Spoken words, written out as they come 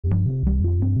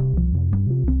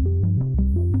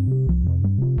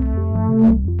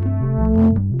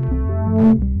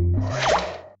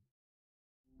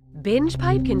Binge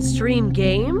Pipe can stream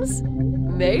games?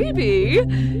 Maybe.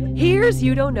 Here's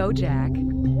You Don't Know Jack.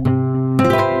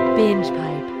 Binge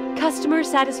Pipe. Customer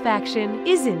satisfaction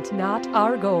isn't not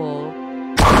our goal.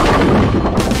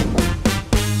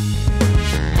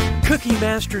 Cookie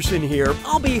Masterson here.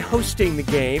 I'll be hosting the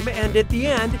game, and at the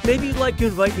end, maybe you'd like to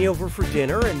invite me over for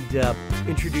dinner and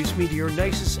introduce me to your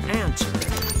nicest aunt.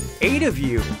 8 of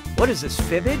you. What is this,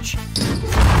 fibbage?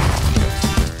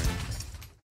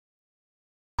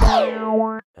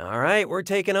 All right, we're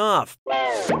taking off.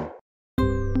 Time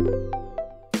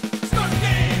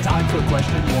for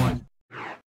question 1.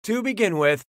 To begin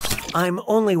with, I'm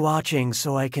only watching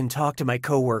so I can talk to my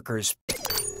coworkers.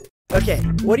 Okay,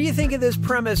 what do you think of this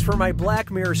premise for my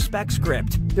Black Mirror spec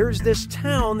script? There's this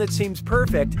town that seems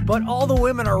perfect, but all the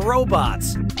women are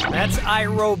robots. That's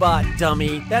iRobot,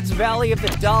 dummy. That's Valley of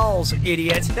the Dolls,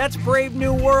 idiot. That's Brave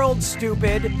New World,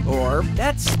 stupid. Or,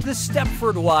 that's the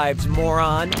Stepford Wives,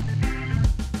 moron.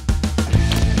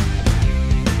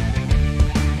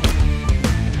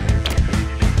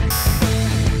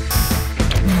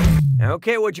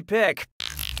 Okay, what'd you pick?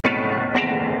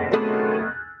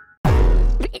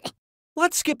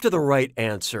 Let's skip to the right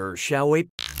answer, shall we?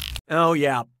 Oh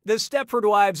yeah, the Stepford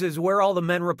Wives is where all the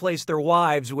men replace their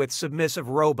wives with submissive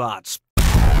robots.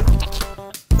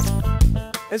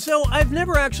 And so, I've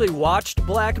never actually watched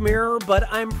Black Mirror, but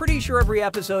I'm pretty sure every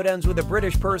episode ends with a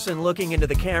British person looking into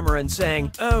the camera and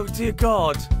saying, "Oh dear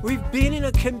God, we've been in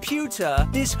a computer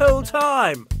this whole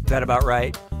time." Is that about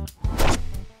right?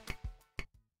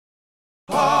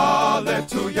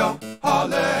 Hallelujah,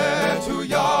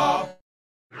 hallelujah.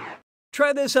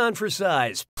 Try this on for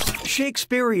size.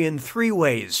 Shakespearean 3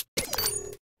 ways.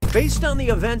 Based on the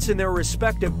events in their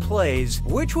respective plays,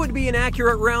 which would be an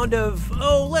accurate round of,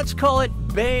 oh, let's call it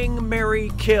bang,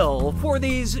 marry, kill for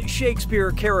these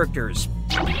Shakespeare characters?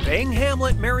 Bang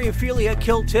Hamlet, marry Ophelia,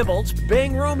 kill Tybalt.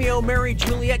 Bang Romeo, marry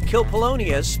Juliet, kill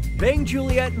Polonius. Bang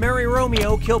Juliet, marry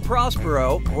Romeo, kill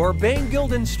Prospero. Or bang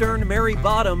Guildenstern, marry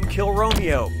Bottom, kill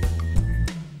Romeo.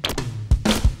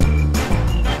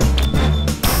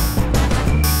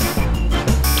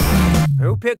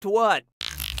 Who picked what?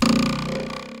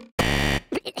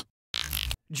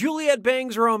 Juliet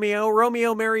bangs Romeo,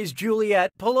 Romeo marries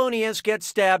Juliet, Polonius gets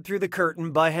stabbed through the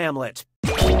curtain by Hamlet.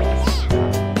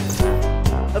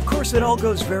 Of course, it all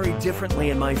goes very differently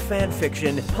in my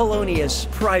fanfiction, Polonius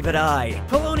Private Eye.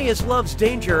 Polonius loves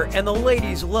danger, and the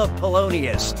ladies love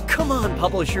Polonius. Come on,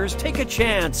 publishers, take a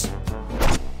chance.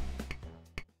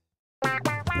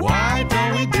 Why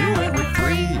don't we do it for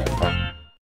free?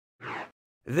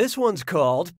 This one's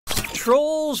called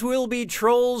Trolls Will Be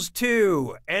Trolls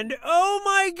 2. And oh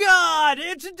my god,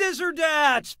 it's this or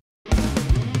that!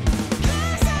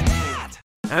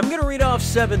 I'm gonna read off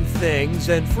 7 things,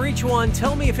 and for each one,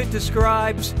 tell me if it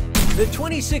describes the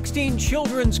 2016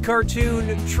 children's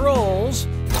cartoon Trolls,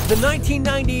 the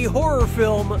 1990 horror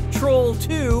film Troll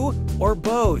 2, or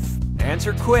both.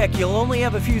 Answer quick, you'll only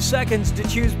have a few seconds to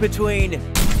choose between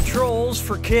Trolls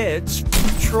for kids,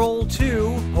 Troll 2,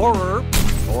 horror,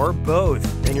 or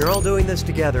both. And you're all doing this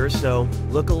together, so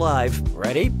look alive.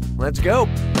 Ready? Let's go.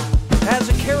 Has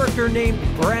a character named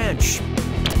Branch.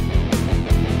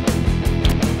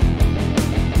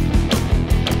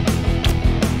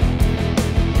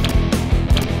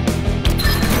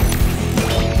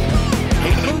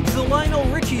 Includes the Lionel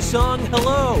Richie song,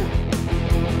 Hello.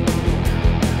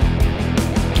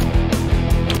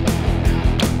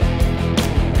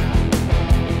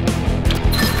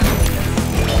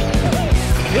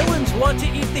 Villains want to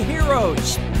eat the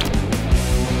heroes.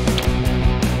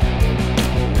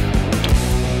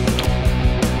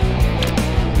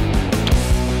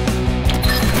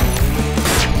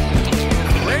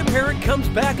 Grandparent comes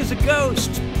back as a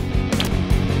ghost.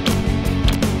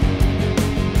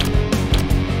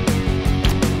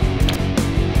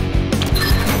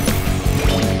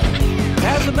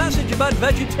 Has a message about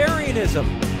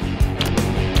vegetarianism.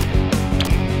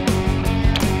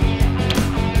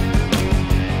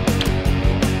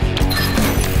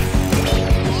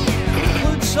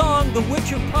 Song, The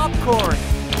Witch of Popcorn.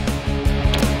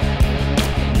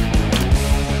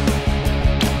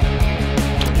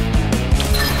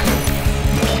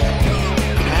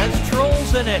 Has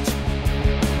trolls in it.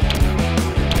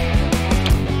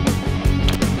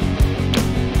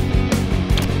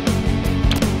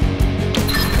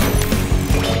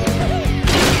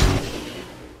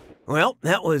 Well,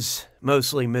 that was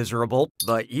mostly miserable,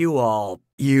 but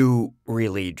you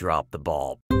really dropped the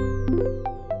ball.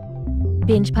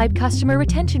 Binge Pipe customer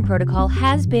retention protocol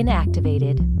has been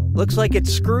activated. Looks like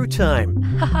it's screw time.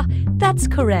 Haha, that's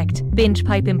correct. Binge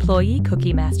Pipe employee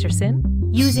Cookie Masterson.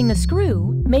 Using the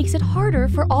screw makes it harder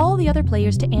for all the other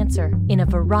players to answer in a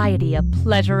variety of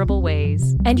pleasurable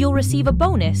ways. And you'll receive a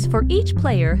bonus for each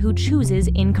player who chooses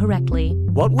incorrectly.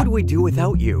 What would we do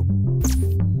without you?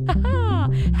 Haha!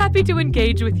 Happy to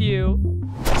engage with you.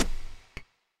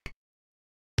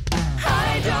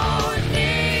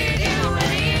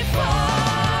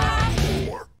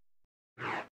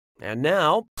 And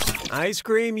now, I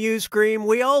scream, you scream,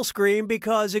 we all scream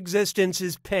because existence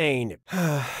is pain.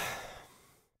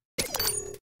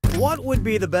 What would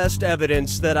be the best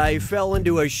evidence that I fell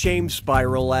into a shame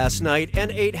spiral last night and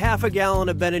ate half a gallon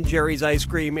of Ben & Jerry's ice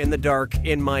cream in the dark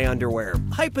in my underwear?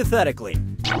 Hypothetically.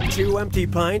 2 empty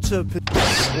pints of...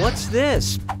 What's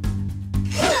this?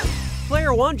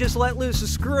 Player 1 just let loose a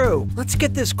screw. Let's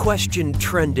get this question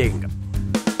trending.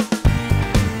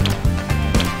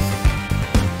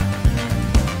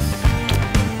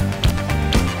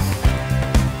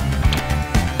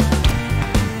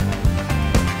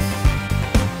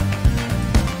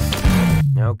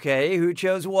 Okay, who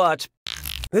chose what?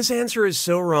 This answer is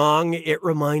so wrong, it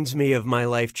reminds me of my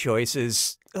life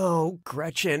choices. Oh,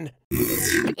 Gretchen.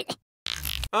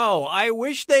 Oh, I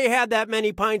wish they had that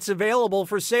many pints available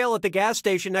for sale at the gas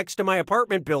station next to my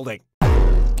apartment building.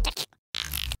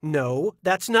 No,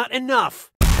 that's not enough.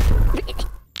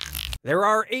 There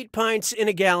are 8 pints in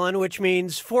a gallon, which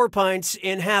means 4 pints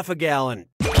in half a gallon.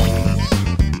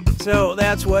 So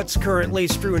that's what's currently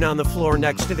strewn on the floor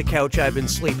next to the couch I've been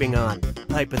sleeping on,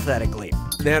 hypothetically.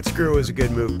 That screw is a good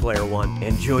move, player 1.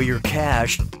 Enjoy your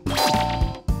cash.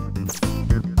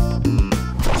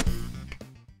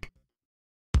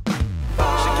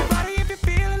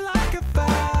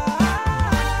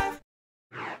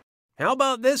 How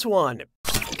about this one?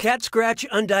 Cat scratch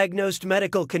undiagnosed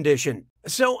medical condition.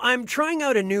 So I'm trying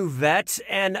out a new vet,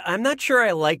 and I'm not sure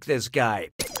I like this guy.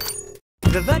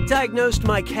 The vet diagnosed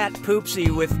my cat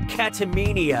Poopsie with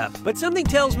catamenia, but something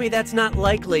tells me that's not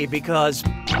likely because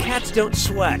cats don't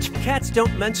sweat, cats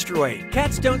don't menstruate,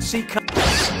 cats don't see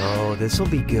Oh, this'll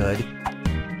be good.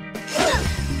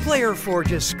 Player 4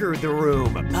 just screwed the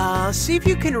room. See if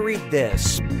you can read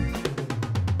this.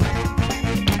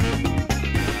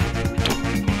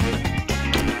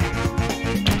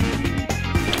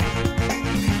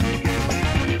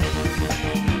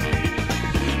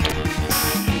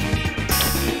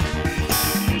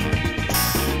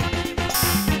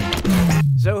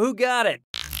 So who got it?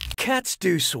 Cats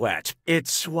do sweat.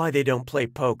 It's why they don't play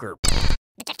poker.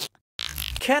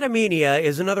 Catamenia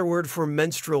is another word for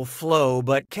menstrual flow,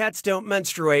 but cats don't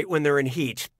menstruate when they're in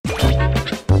heat.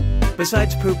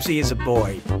 Besides, Poopsie is a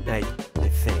boy, I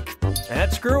think.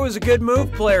 That screw is a good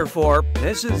move, player 4.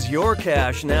 This is your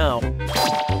cash now.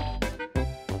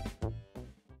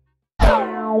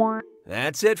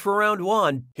 That's it for round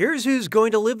 1. Here's who's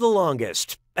going to live the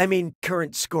longest. I mean,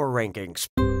 current score rankings.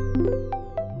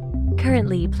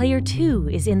 Currently, player 2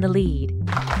 is in the lead.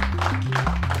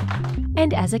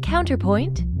 And as a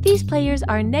counterpoint, these players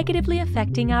are negatively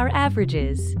affecting our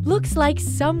averages. Looks like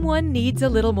someone needs a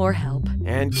little more help.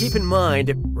 And keep in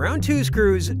mind, round 2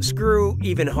 screws screw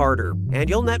even harder, and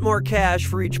you'll net more cash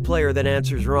for each player that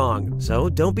answers wrong. So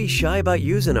don't be shy about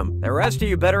using them. The rest of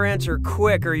you better answer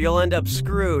quick or you'll end up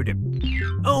screwed.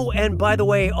 Oh, and by the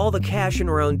way, all the cash in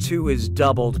round 2 is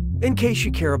doubled, in case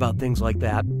you care about things like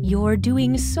that. You're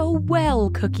doing so well,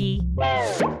 Cookie.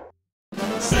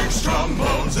 6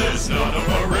 trombones is not a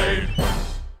parade.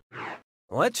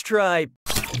 Let's try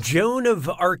Joan of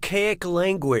Archaic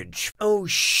Language. Oh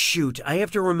shoot, I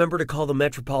have to remember to call the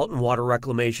Metropolitan Water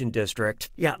Reclamation District.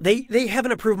 Yeah, they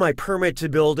haven't approved my permit to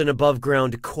build an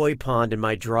above-ground koi pond in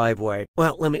my driveway.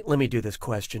 Well, let me do this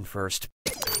question first.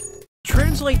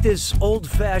 Translate this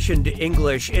old-fashioned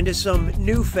English into some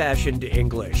new-fashioned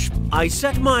English. I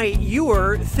set my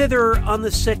ewer thither on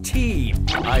the settee.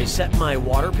 I set my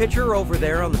water pitcher over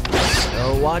there on the...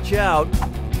 Oh, watch out.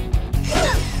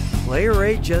 Player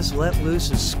 8 just let loose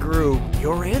a screw.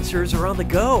 Your answers are on the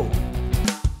go.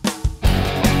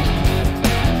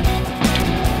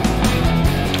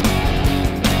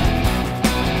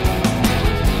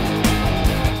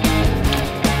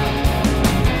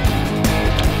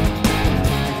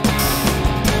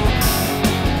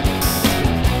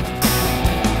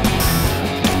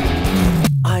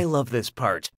 I love this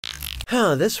part.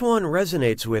 This one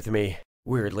resonates with me,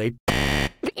 weirdly.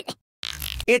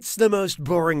 It's the most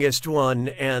boringest one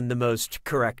and the most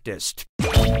correctest.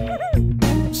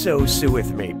 So sue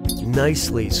with me.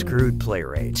 Nicely screwed,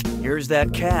 player 8. Here's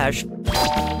that cash.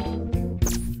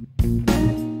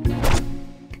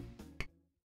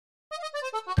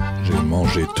 J'ai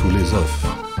mangé tous les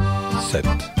œufs.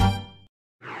 7.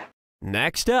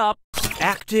 Next up,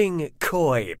 acting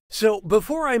coy. So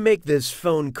before I make this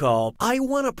phone call, I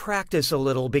want to practice a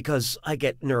little because I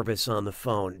get nervous on the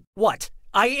phone. What?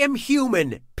 I am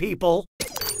human, people.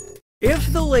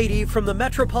 If the lady from the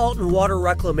Metropolitan Water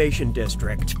Reclamation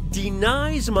District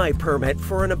denies my permit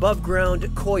for an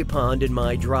above-ground koi pond in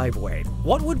my driveway,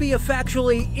 what would be a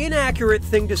factually inaccurate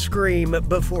thing to scream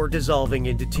before dissolving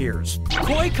into tears?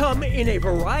 Koi come in a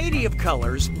variety of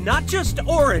colors, not just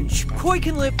orange. Koi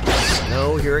can live...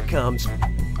 No, here it comes.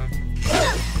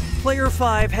 Player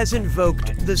 5 has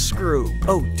invoked the screw.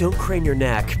 Oh, don't crane your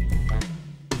neck.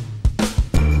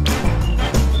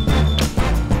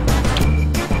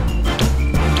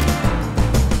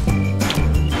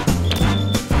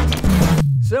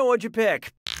 So what'd you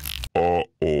pick?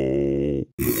 Uh-oh.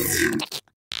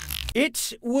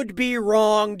 It would be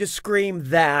wrong to scream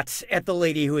that at the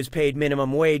lady who is paid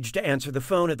minimum wage to answer the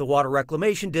phone at the Water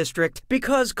Reclamation District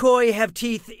because koi have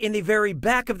teeth in the very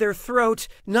back of their throat,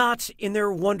 not in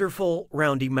their wonderful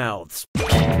roundy mouths.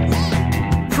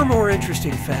 For more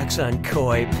interesting facts on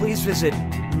koi, please visit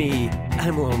me.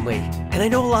 I'm lonely, and I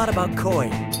know a lot about koi.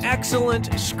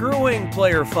 Excellent screwing,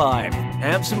 Player 5.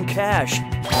 Have some cash.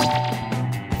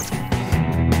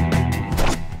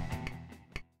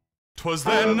 'Twas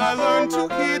then I learned to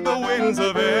heed the winds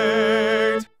of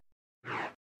eight.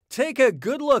 Take a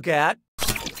good look at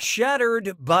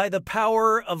Shattered by the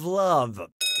Power of Love.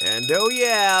 And oh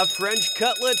yeah, French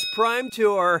Cutlets Prime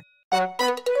Tour.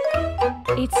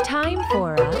 It's time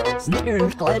for a...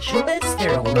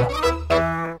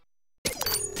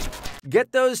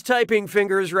 Get those typing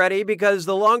fingers ready because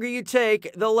the longer you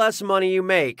take, the less money you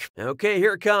make. Okay,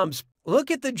 here it comes.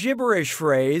 Look at the gibberish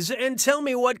phrase and tell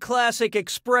me what classic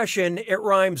expression it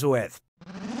rhymes with.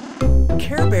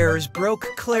 Care Bears broke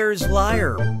Claire's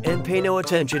lyre, and pay no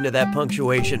attention to that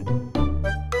punctuation.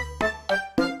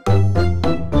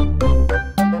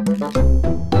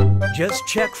 Just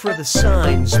check for the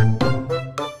signs.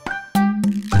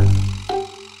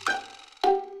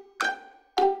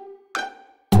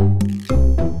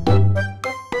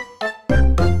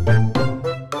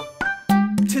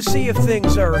 To see if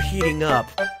things are heating up.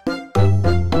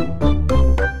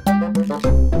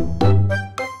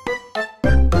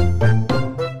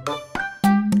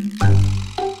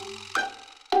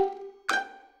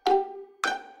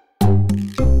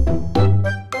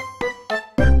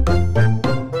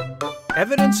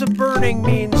 Evidence of burning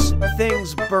means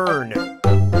things burn.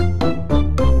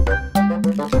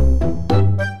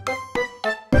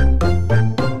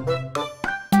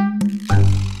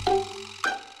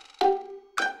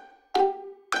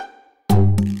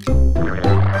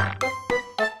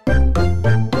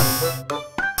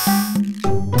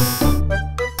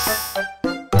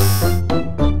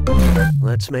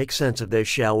 Let's make sense of this,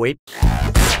 shall we?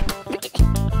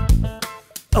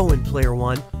 Oh, and Player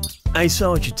 1, I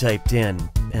saw what you typed in,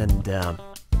 and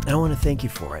I want to thank you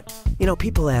for it. You know,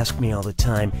 people ask me all the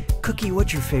time, Cookie,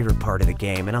 what's your favorite part of the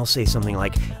game? And I'll say something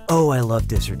like, oh, I love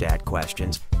this or that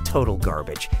questions. Total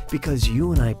garbage. Because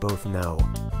you and I both know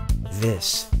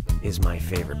this is my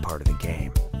favorite part of the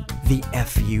game. The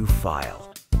FU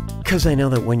file. Because I know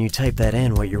that when you type that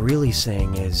in, what you're really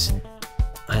saying is,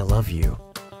 I love you.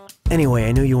 Anyway,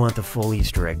 I know you want the full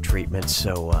Easter egg treatment,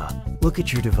 so look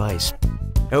at your device.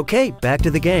 Okay, back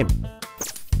to the game.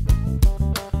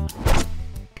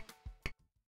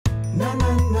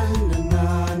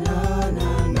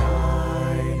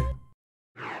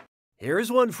 Here's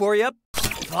one for you.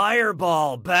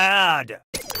 Fireball bad.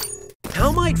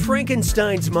 How might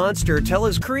Frankenstein's monster tell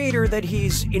his creator that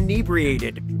he's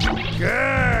inebriated?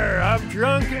 Grr, I'm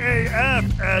drunk AF,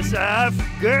 SF.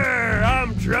 Grr,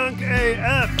 I'm drunk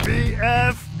AF,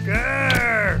 BF.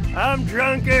 Grr, I'm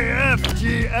drunk AF,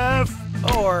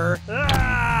 GF. Or,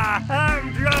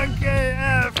 I'm drunk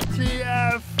AF,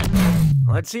 TF.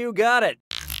 Let's see who got it.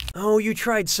 Oh, you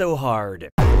tried so hard.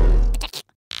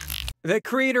 The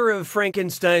creator of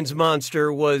Frankenstein's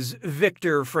monster was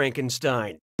Victor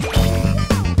Frankenstein.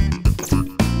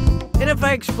 And if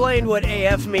I explained what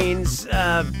AF means,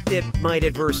 it might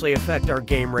adversely affect our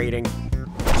game rating.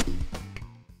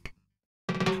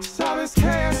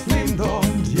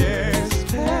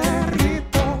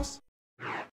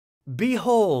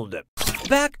 Behold,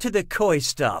 back to the koi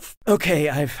stuff. Okay,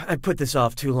 I've put this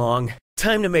off too long.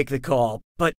 Time to make the call.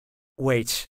 But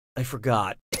wait, I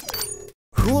forgot.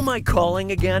 Who am I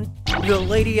calling again? The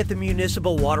lady at the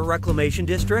Municipal Water Reclamation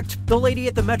District? The lady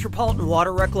at the Metropolitan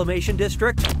Water Reclamation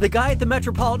District? The guy at the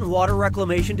Metropolitan Water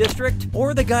Reclamation District?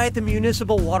 Or the guy at the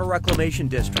Municipal Water Reclamation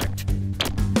District?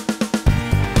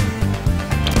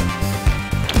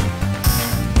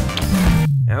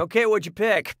 Okay, what'd you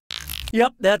pick?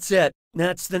 Yep, that's it.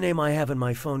 That's the name I have in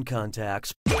my phone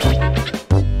contacts.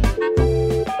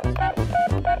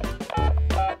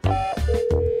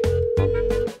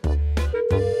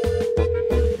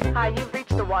 Hi, you've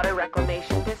reached the Water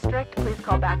Reclamation District. Please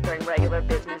call back during regular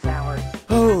business hours.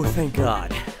 Oh, thank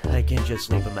God. I can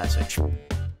just leave a message.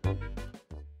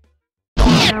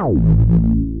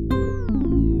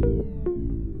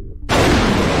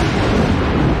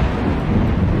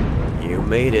 You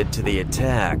made it to the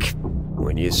attack.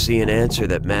 When you see an answer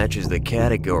that matches the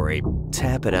category,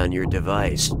 tap it on your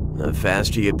device. The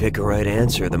faster you pick a right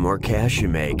answer, the more cash you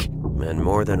make. And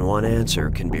more than one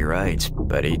answer can be right.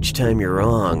 But each time you're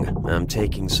wrong, I'm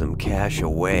taking some cash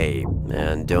away.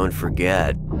 And don't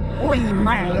forget,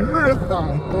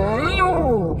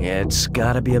 it's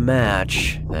gotta be a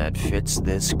match that fits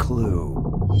this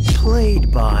clue.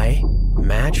 Played by...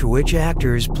 Match which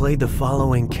actors played the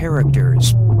following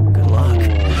characters. Good luck.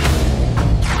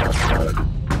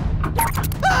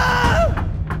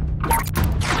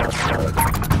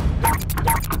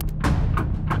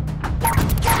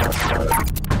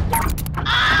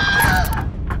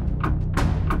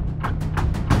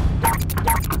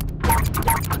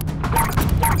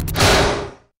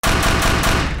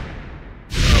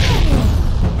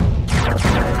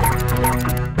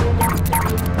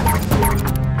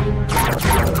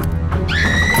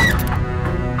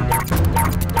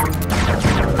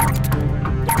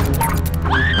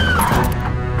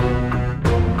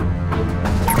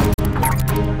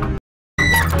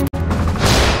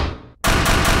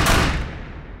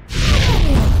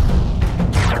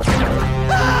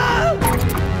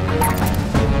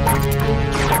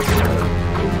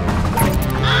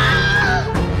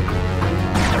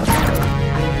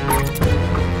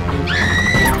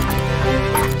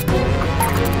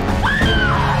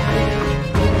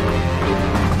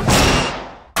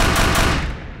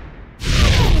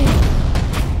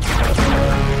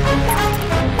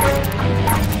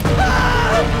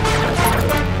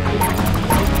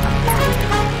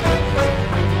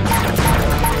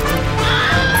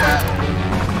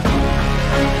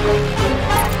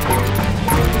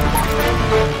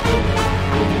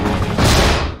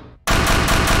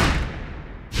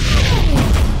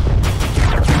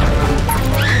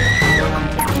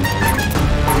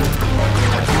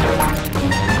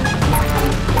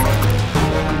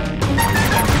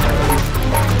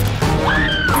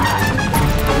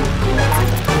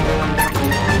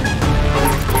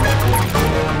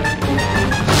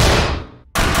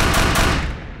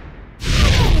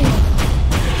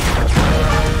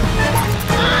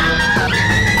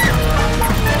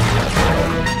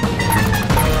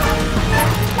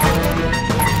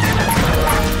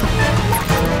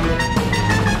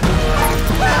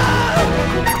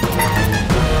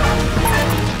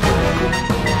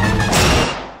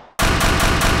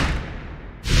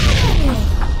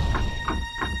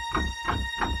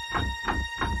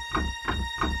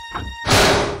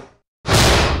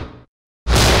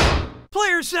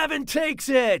 Player 7 takes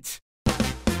it!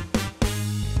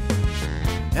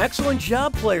 Excellent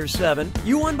job, Player 7.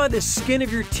 You won by the skin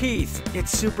of your teeth.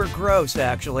 It's super gross,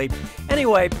 actually.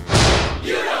 Anyway...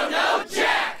 You don't know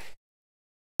Jack!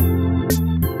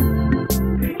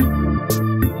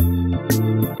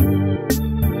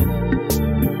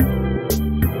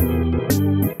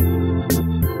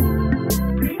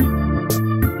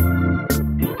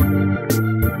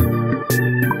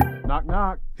 Knock,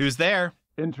 knock. Who's there?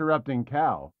 Interrupting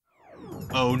cow.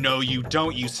 Oh, no, you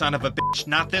don't, you son of a bitch.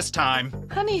 Not this time.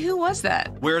 Honey, who was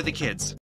that? Where are the kids?